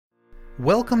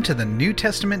Welcome to the New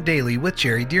Testament Daily with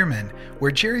Jerry Dearman,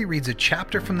 where Jerry reads a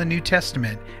chapter from the New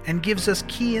Testament and gives us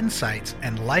key insights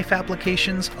and life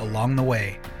applications along the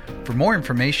way. For more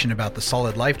information about the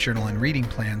Solid Life Journal and reading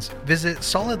plans, visit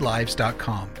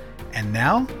solidlives.com. And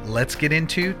now, let's get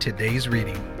into today's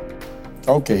reading.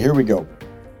 Okay, here we go.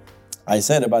 I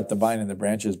said about the vine and the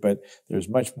branches, but there's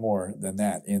much more than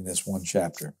that in this one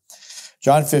chapter.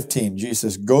 John 15,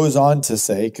 Jesus goes on to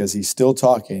say, because he's still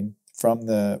talking from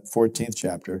the 14th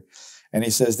chapter, and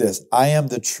he says this, I am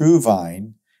the true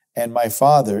vine, and my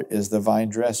Father is the vine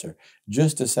dresser.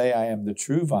 Just to say I am the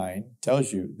true vine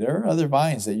tells you there are other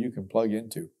vines that you can plug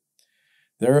into.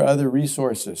 There are other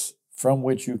resources from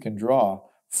which you can draw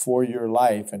for your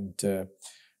life and to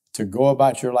go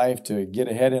about your life, to get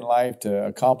ahead in life, to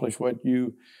accomplish what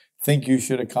you think you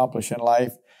should accomplish in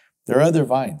life. There are other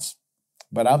vines,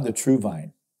 but I'm the true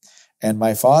vine. And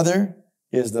my Father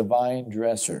is the vine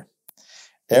dresser.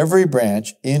 Every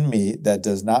branch in me that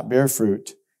does not bear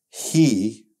fruit,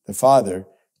 he, the Father,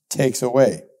 takes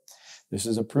away. This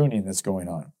is a pruning that's going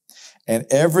on. And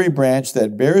every branch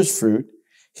that bears fruit,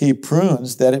 he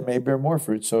prunes that it may bear more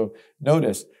fruit. So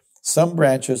notice, some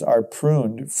branches are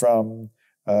pruned from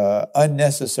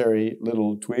unnecessary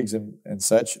little twigs and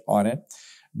such on it,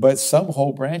 but some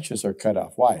whole branches are cut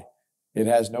off. Why? It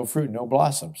has no fruit, no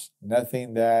blossoms,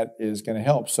 nothing that is going to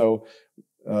help. So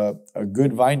a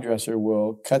good vine dresser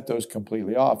will cut those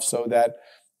completely off so that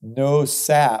no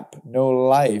sap, no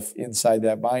life inside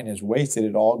that vine is wasted.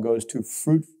 It all goes to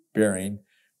fruit-bearing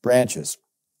branches.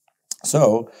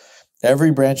 So every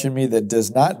branch in me that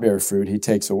does not bear fruit, he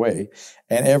takes away.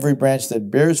 And every branch that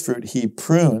bears fruit, he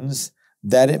prunes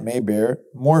that it may bear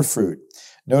more fruit.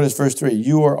 Notice verse 3,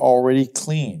 you are already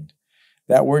clean.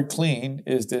 That word clean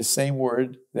is the same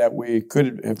word that we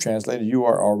could have translated, you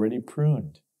are already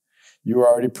pruned. You are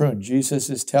already pruned. Jesus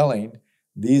is telling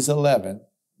these 11,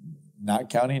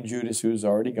 not counting Judas who's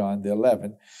already gone, the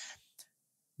 11,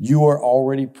 you are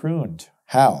already pruned.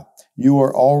 How? You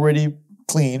are already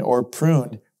clean or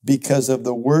pruned because of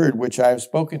the word which I have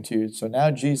spoken to you. So now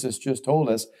Jesus just told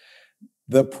us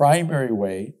the primary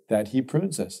way that he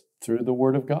prunes us, through the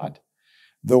word of God.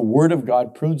 The word of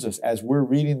God prunes us as we're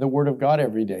reading the word of God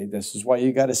every day. This is why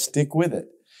you got to stick with it.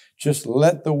 Just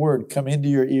let the word come into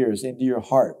your ears, into your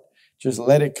heart. Just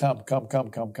let it come.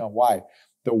 Why?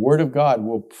 The word of God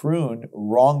will prune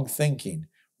wrong thinking,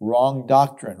 wrong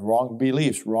doctrine, wrong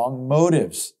beliefs, wrong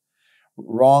motives,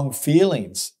 wrong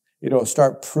feelings. It'll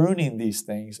start pruning these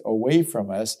things away from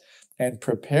us and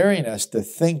preparing us to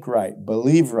think right,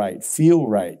 believe right, feel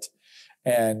right,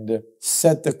 and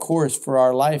set the course for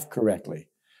our life correctly.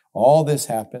 All this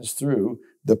happens through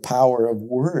the power of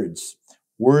words.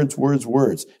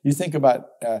 Words. You think about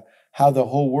how the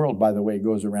whole world, by the way,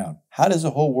 goes around. How does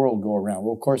the whole world go around?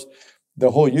 Well, of course,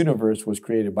 the whole universe was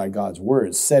created by God's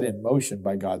words, set in motion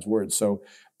by God's words. So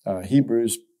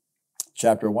Hebrews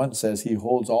chapter 1 says he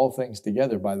holds all things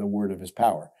together by the word of his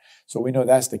power. So we know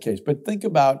that's the case. But think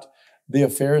about the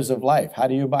affairs of life. How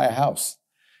do you buy a house?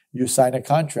 You sign a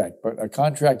contract, but a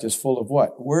contract is full of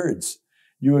what? Words.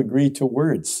 You agree to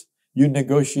words. You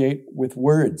negotiate with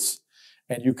words.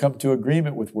 And you come to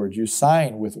agreement with words. You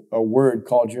sign with a word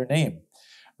called your name.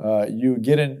 You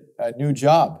get a new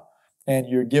job and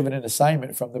you're given an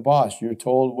assignment from the boss. You're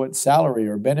told what salary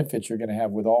or benefits you're going to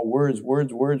have with all words.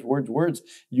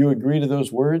 You agree to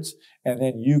those words and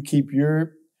then you keep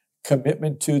your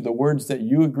commitment to the words that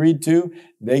you agreed to.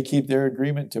 They keep their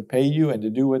agreement to pay you and to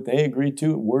do what they agreed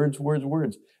to.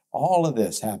 Words. All of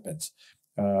this happens.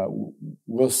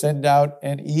 We'll send out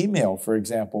an email, for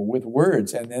example, with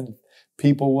words, and then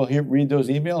people will read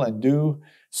those email and do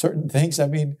certain things. I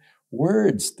mean,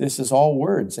 words. This is all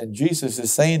words. And Jesus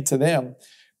is saying to them,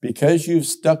 because you've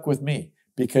stuck with me,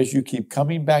 because you keep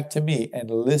coming back to me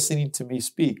and listening to me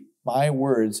speak, my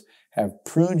words have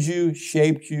pruned you,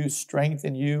 shaped you,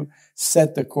 strengthened you,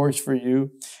 set the course for you.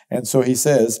 And so he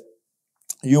says,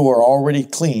 you are already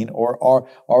clean or are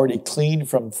already clean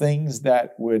from things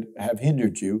that would have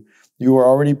hindered you. You are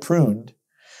already pruned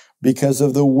because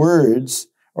of the words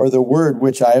or the word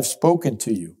which I have spoken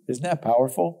to you. Isn't that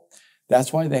powerful?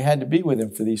 That's why they had to be with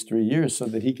him for these 3 years, so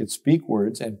that he could speak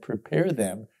words and prepare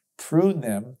them, prune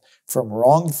them from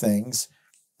wrong things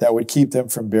that would keep them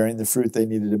from bearing the fruit they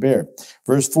needed to bear.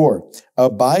 Verse 4,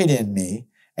 abide in me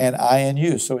and I in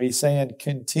you. So he's saying,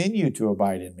 continue to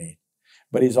abide in me.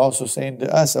 But he's also saying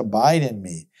to us, abide in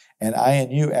me and I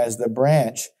in you, as the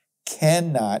branch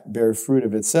cannot bear fruit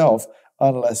of itself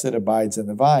unless it abides in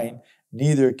the vine.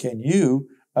 Neither can you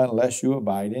unless you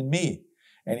abide in me.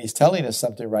 And he's telling us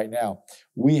something right now.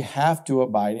 We have to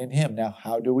abide in him. Now,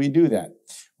 how do we do that?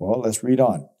 Well, let's read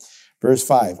on. Verse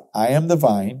 5, I am the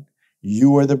vine,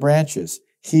 you are the branches.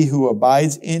 He who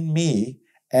abides in me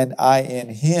and I in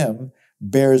him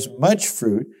bears much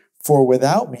fruit, for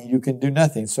without me you can do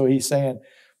nothing. So he's saying,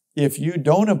 if you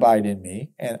don't abide in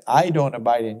me and I don't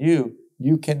abide in you,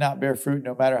 you cannot bear fruit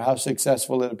no matter how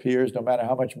successful it appears, no matter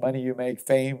how much money you make,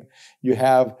 fame you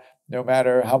have, no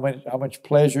matter how much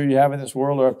pleasure you have in this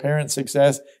world or apparent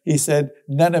success. He said,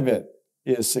 none of it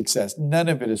is success. None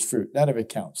of it is fruit. None of it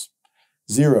counts.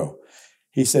 Zero.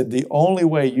 He said, the only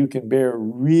way you can bear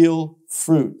real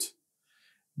fruit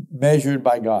measured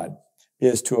by God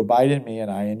is to abide in me and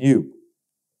I in you.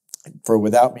 For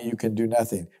without me, you can do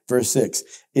nothing. Verse 6,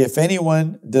 if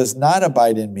anyone does not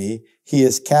abide in me, he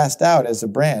is cast out as a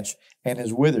branch and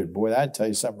is withered. Boy, that'd tell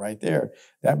you something right there.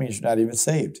 That means you're not even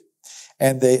saved.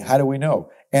 And how do we know?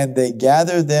 And they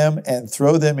gather them and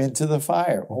throw them into the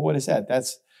fire. Well, what is that?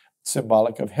 That's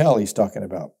symbolic of hell he's talking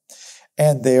about.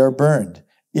 And they are burned.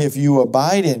 If you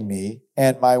abide in me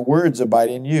and my words abide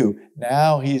in you.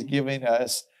 Now he's giving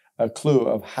us a clue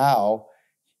of how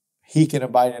he can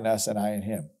abide in us and I in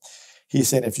him. He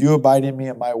said, if you abide in me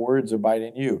and my words abide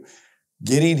in you,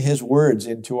 getting his words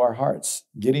into our hearts,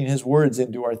 getting his words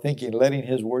into our thinking, letting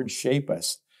his words shape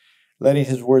us, letting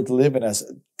his words live in us,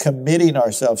 committing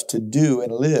ourselves to do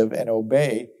and live and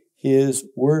obey his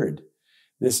word.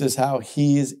 This is how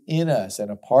he is in us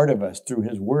and a part of us through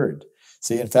his word.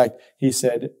 See, in fact, he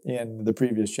said in the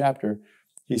previous chapter,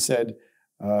 he said,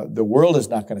 the world is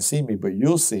not going to see me, but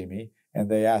you'll see me. And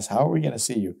they asked, how are we going to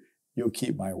see you? You'll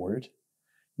keep my word.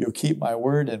 You'll keep my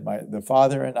word, and the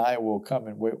Father and I will come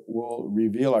and we'll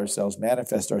reveal ourselves,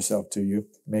 manifest ourselves to you,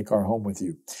 make our home with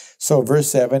you. So verse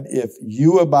 7, if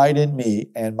you abide in me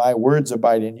and my words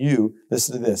abide in you,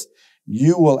 listen to this,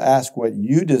 you will ask what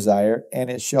you desire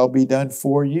and it shall be done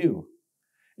for you.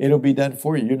 It'll be done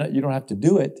for you. You don't have to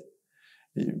do it.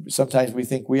 Sometimes we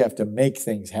think we have to make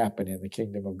things happen in the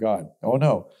kingdom of God. Oh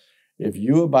no. If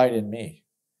you abide in me,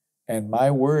 and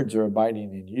my words are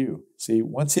abiding in you. See,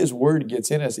 once his word gets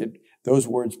in us, those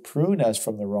words prune us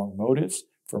from the wrong motives,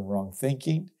 from wrong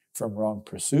thinking, from wrong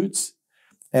pursuits.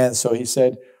 And so he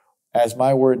said, as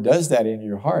my word does that in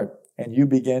your heart, and you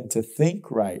begin to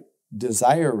think right,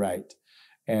 desire right,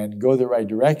 and go the right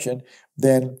direction,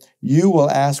 then you will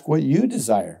ask what you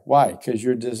desire. Why? Because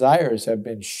your desires have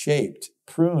been shaped,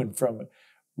 pruned from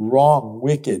wrong,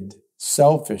 wicked,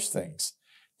 selfish things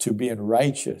to being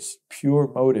righteous,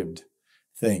 pure-motived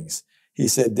things. He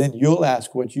said, then you'll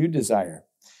ask what you desire,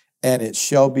 and it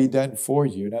shall be done for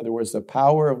you. In other words, the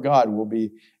power of God will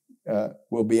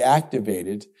be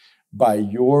activated by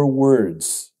your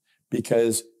words,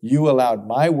 because you allowed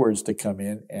my words to come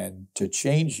in and to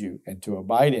change you and to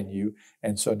abide in you.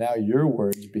 And so now your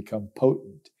words become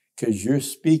potent because you're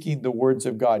speaking the words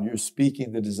of God. You're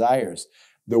speaking the desires,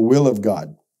 the will of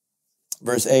God.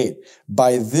 Verse 8,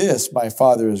 by this my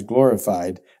Father is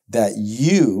glorified, that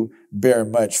you bear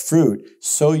much fruit,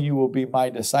 so you will be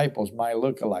my disciples, my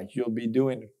lookalikes. You'll be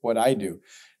doing what I do.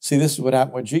 See, this is what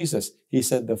happened with Jesus. He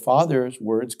said, the Father's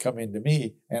words come into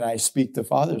me, and I speak the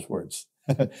Father's words.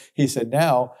 He said,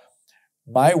 now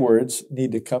my words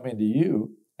need to come into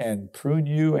you and prune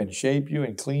you and shape you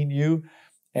and clean you,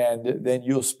 and then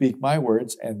you'll speak my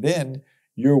words, and then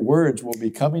your words will be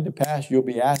coming to pass. You'll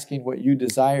be asking what you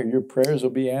desire. Your prayers will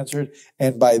be answered.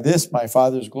 And by this, my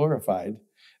Father's glorified,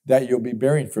 that you'll be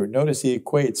bearing fruit. Notice he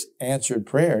equates answered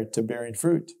prayer to bearing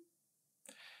fruit.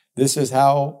 This is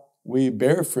how we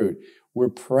bear fruit. We're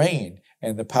praying,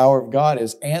 and the power of God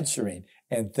is answering,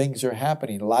 and things are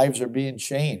happening. Lives are being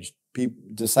changed.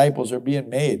 Disciples are being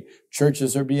made.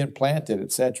 Churches are being planted,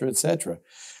 etc., etc.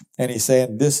 And he's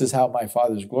saying, this is how my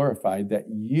Father's glorified, that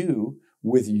you,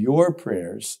 with your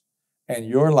prayers and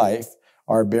your life,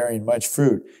 are bearing much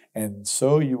fruit. And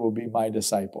so you will be my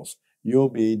disciples. You'll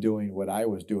be doing what I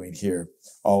was doing here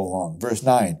all along. Verse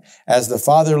 9, as the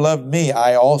Father loved me,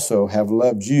 I also have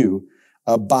loved you.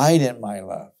 Abide in my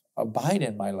love. Abide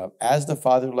in my love. As the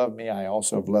Father loved me, I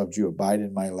also have loved you. Abide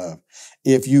in my love.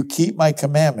 If you keep my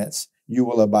commandments, you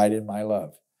will abide in my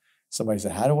love. Somebody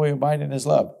said, how do we abide in his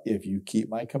love? If you keep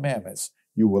my commandments,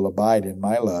 you will abide in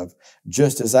my love,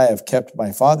 just as I have kept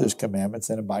my Father's commandments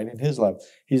and abide in his love.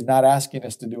 He's not asking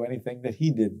us to do anything that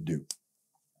he didn't do.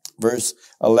 Verse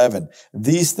 11,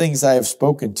 these things I have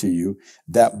spoken to you,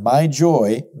 that my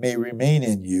joy may remain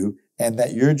in you, and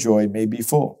that your joy may be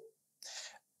full.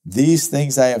 These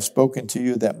things I have spoken to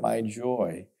you, that my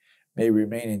joy may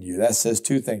remain in you. That says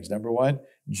two things. Number one,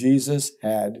 Jesus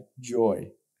had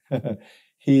joy.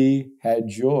 He had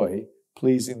joy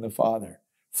pleasing the Father,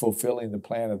 fulfilling the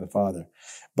plan of the Father.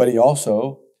 But he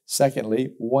also,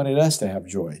 secondly, wanted us to have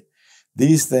joy.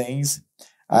 These things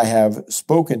I have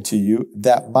spoken to you,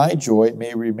 that my joy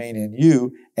may remain in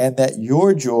you, and that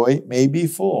your joy may be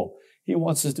full. He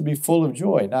wants us to be full of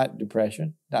joy, not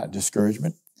depression, not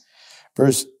discouragement.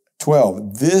 Verse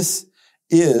 12, this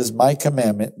is my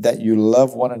commandment, that you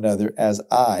love one another as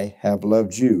I have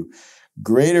loved you.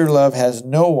 Greater love has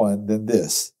no one than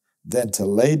this, than to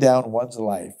lay down one's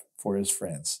life for his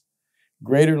friends.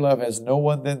 Greater love has no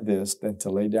one than this, than to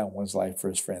lay down one's life for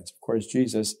his friends. Of course,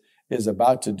 Jesus is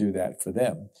about to do that for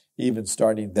them, even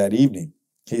starting that evening.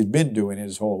 He's been doing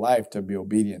his whole life to be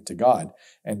obedient to God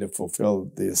and to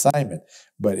fulfill the assignment.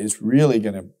 But it's really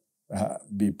going to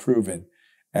be proven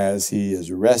as he is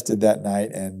arrested that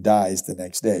night and dies the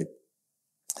next day.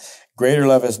 Greater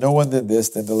love has no one than this,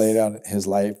 than to lay down his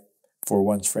life for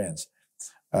one's friends.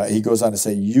 He goes on to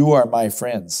say, you are my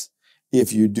friends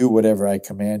if you do whatever I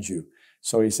command you.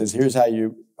 So he says, here's how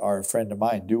you are a friend of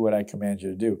mine. Do what I command you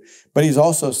to do. But he's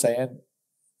also saying,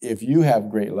 if you have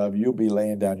great love, you'll be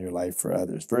laying down your life for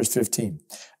others. Verse 15,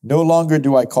 no longer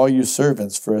do I call you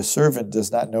servants, for a servant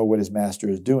does not know what his master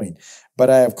is doing. But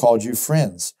I have called you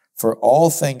friends, for all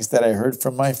things that I heard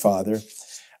from my Father,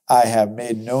 I have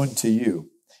made known to you.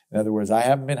 In other words, I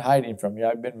haven't been hiding from you.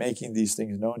 I've been making these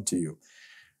things known to you.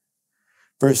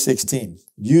 Verse 16,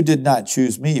 you did not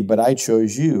choose me, but I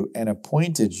chose you and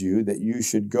appointed you that you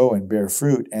should go and bear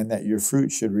fruit, and that your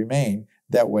fruit should remain,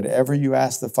 that whatever you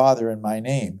ask the Father in my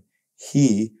name,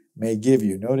 he may give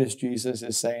you. Notice Jesus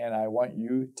is saying, I want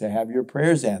you to have your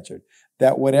prayers answered,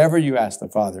 that whatever you ask the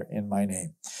Father in my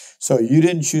name. So you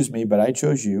didn't choose me, but I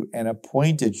chose you and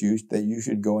appointed you that you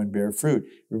should go and bear fruit.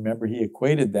 Remember, he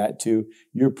equated that to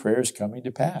your prayers coming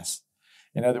to pass.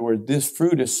 In other words, this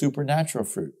fruit is supernatural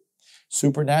fruit.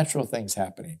 Supernatural things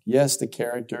happening. Yes, the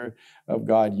character of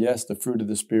God. Yes, the fruit of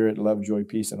the Spirit, love, joy,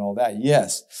 peace, and all that.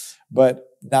 Yes, but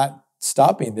not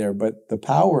stopping there, but the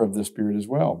power of the Spirit as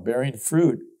well. Bearing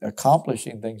fruit,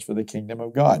 accomplishing things for the kingdom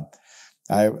of God.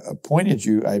 I've appointed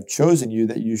you, I've chosen you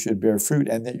that you should bear fruit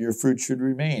and that your fruit should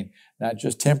remain. Not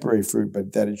just temporary fruit,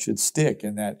 but that it should stick,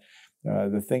 and that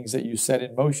the things that you set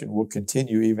in motion will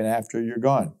continue even after you're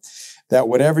gone. That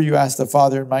whatever you ask the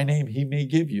Father in my name, he may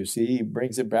give you. See, he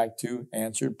brings it back to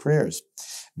answered prayers.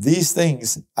 These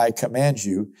things I command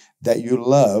you, that you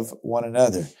love one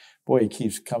another. Boy, it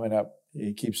keeps coming up.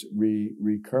 It keeps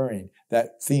recurring.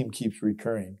 That theme keeps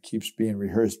recurring, keeps being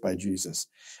rehearsed by Jesus.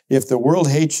 If the world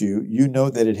hates you, you know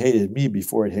that it hated me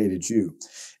before it hated you.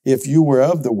 If you were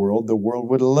of the world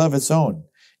would love its own.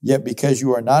 Yet because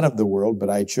you are not of the world, but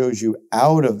I chose you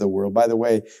out of the world. By the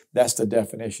way, that's the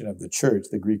definition of the church,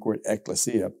 the Greek word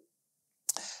ekklesia.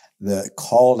 The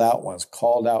called out ones,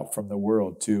 called out from the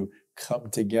world to come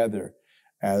together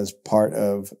as part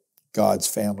of God's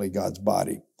family, God's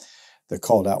body. The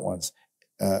called out ones.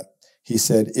 He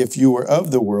said, if you were of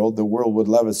the world would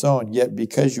love its own. Yet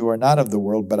because you are not of the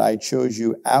world, but I chose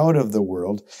you out of the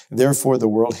world, therefore the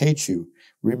world hates you.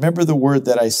 Remember the word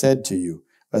that I said to you.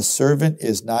 A servant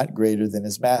is not greater than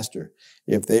his master.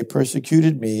 If they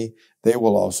persecuted me, they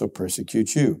will also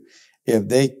persecute you. If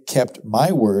they kept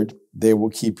my word, they will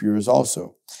keep yours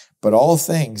also. But all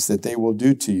things that they will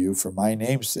do to you for my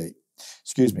name's sake,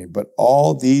 but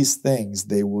all these things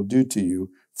they will do to you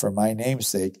for my name's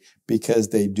sake, because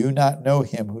they do not know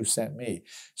him who sent me.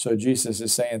 So Jesus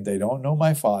is saying they don't know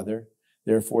my Father,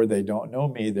 therefore they don't know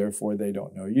me, therefore they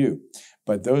don't know you.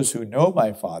 But those who know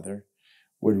my Father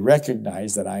would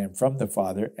recognize that I am from the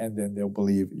Father, and then they'll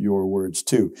believe your words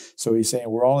too. So he's saying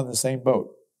we're all in the same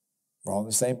boat. We're all in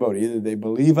the same boat. Either they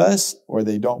believe us or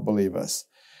they don't believe us.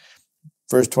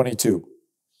 Verse 22,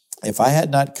 if I had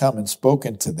not come and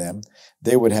spoken to them,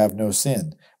 they would have no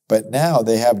sin. But now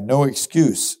they have no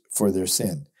excuse for their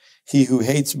sin. He who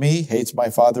hates me hates my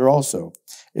Father also.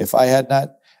 If I had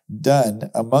not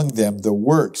done among them the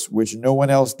works which no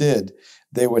one else did,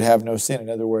 they would have no sin. In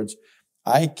other words,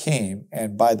 I came,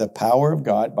 and by the power of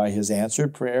God, by his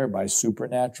answered prayer, by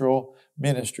supernatural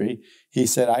ministry, he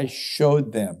said, I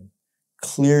showed them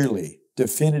clearly,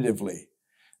 definitively,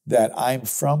 that I'm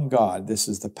from God. This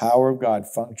is the power of God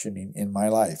functioning in my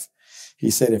life.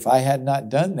 He said, if I had not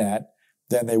done that,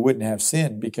 then they wouldn't have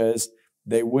sinned, because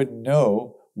they wouldn't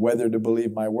know whether to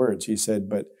believe my words. He said,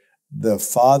 but the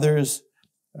Father's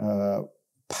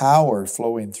power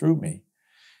flowing through me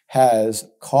has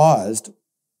caused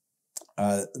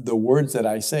the words that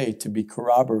I say to be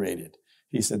corroborated.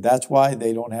 He said, that's why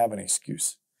they don't have an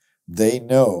excuse. They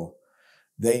know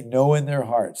in their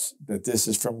hearts that this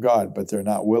is from God, but they're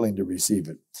not willing to receive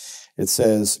it. It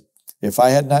says, if I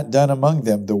had not done among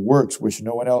them the works which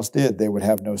no one else did, they would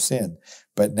have no sin.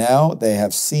 But now they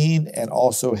have seen and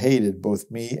also hated both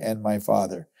me and my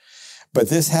Father. But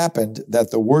this happened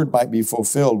that the word might be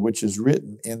fulfilled, which is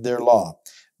written in their law.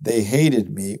 They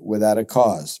hated me without a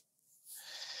cause.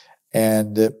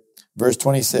 And verse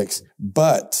 26,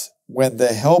 but when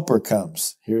the Helper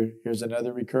comes, here's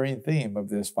another recurring theme of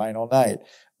this final night,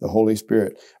 the Holy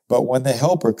Spirit. But when the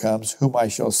Helper comes, whom I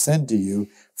shall send to you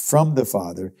from the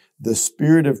Father, the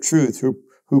Spirit of truth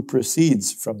who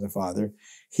proceeds from the Father,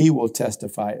 he will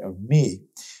testify of me.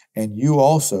 And you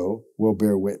also will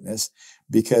bear witness,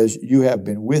 because you have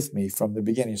been with me from the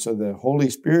beginning. So the Holy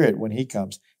Spirit, when he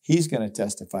comes, he's going to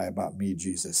testify about me,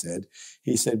 Jesus said.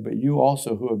 He said, but you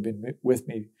also who have been with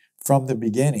me from the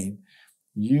beginning,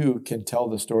 you can tell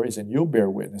the stories and you'll bear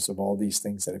witness of all these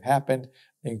things that have happened,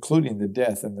 including the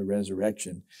death and the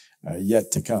resurrection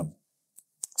yet to come.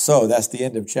 So that's the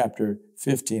end of chapter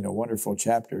 15, a wonderful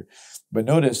chapter. But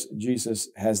notice Jesus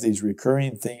has these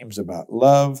recurring themes about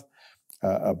love,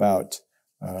 about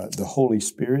the Holy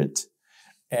Spirit,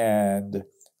 and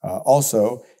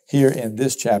also here in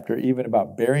this chapter, even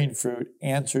about bearing fruit,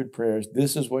 answered prayers.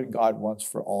 This is what God wants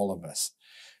for all of us.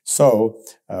 So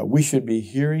we should be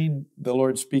hearing the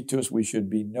Lord speak to us. We should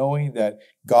be knowing that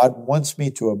God wants me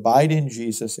to abide in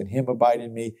Jesus and him abide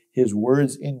in me, his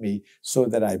words in me, so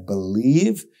that I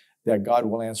believe that God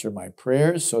will answer my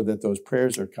prayers, so that those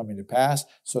prayers are coming to pass,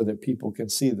 so that people can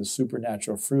see the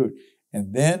supernatural fruit.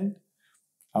 And then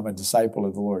I'm a disciple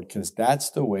of the Lord, because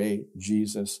that's the way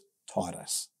Jesus taught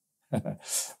us.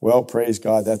 Well, praise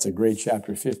God. That's a great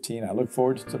chapter 15. I look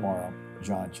forward to tomorrow,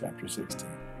 John chapter 16.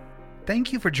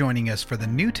 Thank you for joining us for the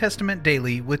New Testament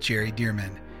Daily with Jerry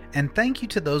Dirmann. And thank you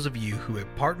to those of you who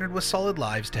have partnered with Solid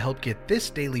Lives to help get this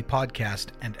daily podcast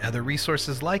and other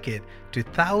resources like it to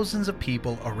thousands of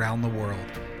people around the world.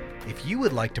 If you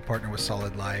would like to partner with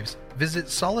Solid Lives, visit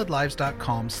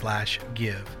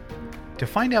solidlives.com/give. To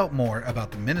find out more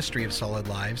about the ministry of Solid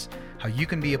Lives, how you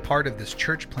can be a part of this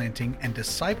church planting and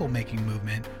disciple-making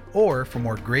movement, or for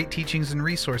more great teachings and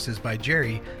resources by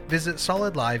Jerry, visit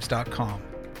solidlives.com.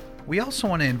 We also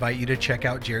want to invite you to check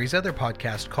out Jerry's other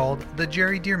podcast called The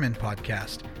Jerry Dirmann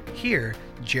Podcast. Here,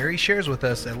 Jerry shares with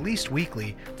us at least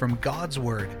weekly from God's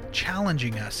Word,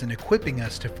 challenging us and equipping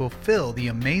us to fulfill the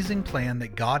amazing plan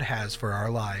that God has for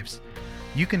our lives.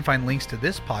 You can find links to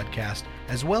this podcast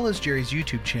as well as Jerry's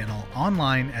YouTube channel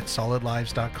online at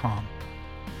solidlives.com.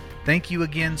 Thank you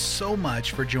again so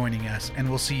much for joining us, and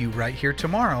we'll see you right here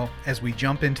tomorrow as we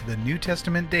jump into the New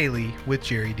Testament Daily with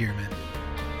Jerry Dirmann.